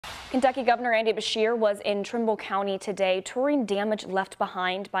Kentucky Governor Beshear was in Trimble County today touring damage left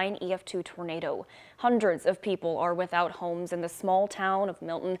behind by an EF2 tornado. Hundreds of people are without homes in the small town of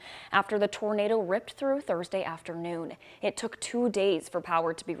Milton after the tornado ripped through Thursday afternoon. It took 2 days for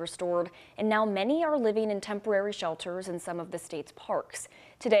power to be restored, and now many are living in temporary shelters in some of the state's parks.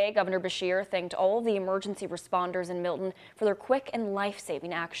 Today, Governor Beshear thanked all of the emergency responders in Milton for their quick and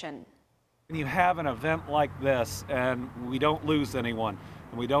life-saving action. When you have an event like this and we don't lose anyone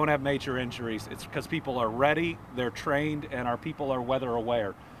and we don't have major injuries, it's because people are ready, they're trained, and our people are weather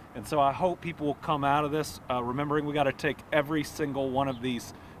aware. And so I hope people will come out of this remembering we got to take every single one of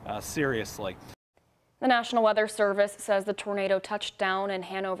these seriously. The National Weather Service says the tornado touched down in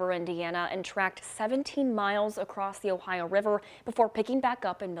Hanover, Indiana, and tracked 17 miles across the Ohio River before picking back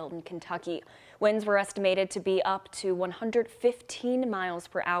up in Milton, Kentucky. Winds were estimated to be up to 115 miles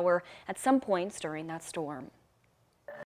per hour at some points during that storm.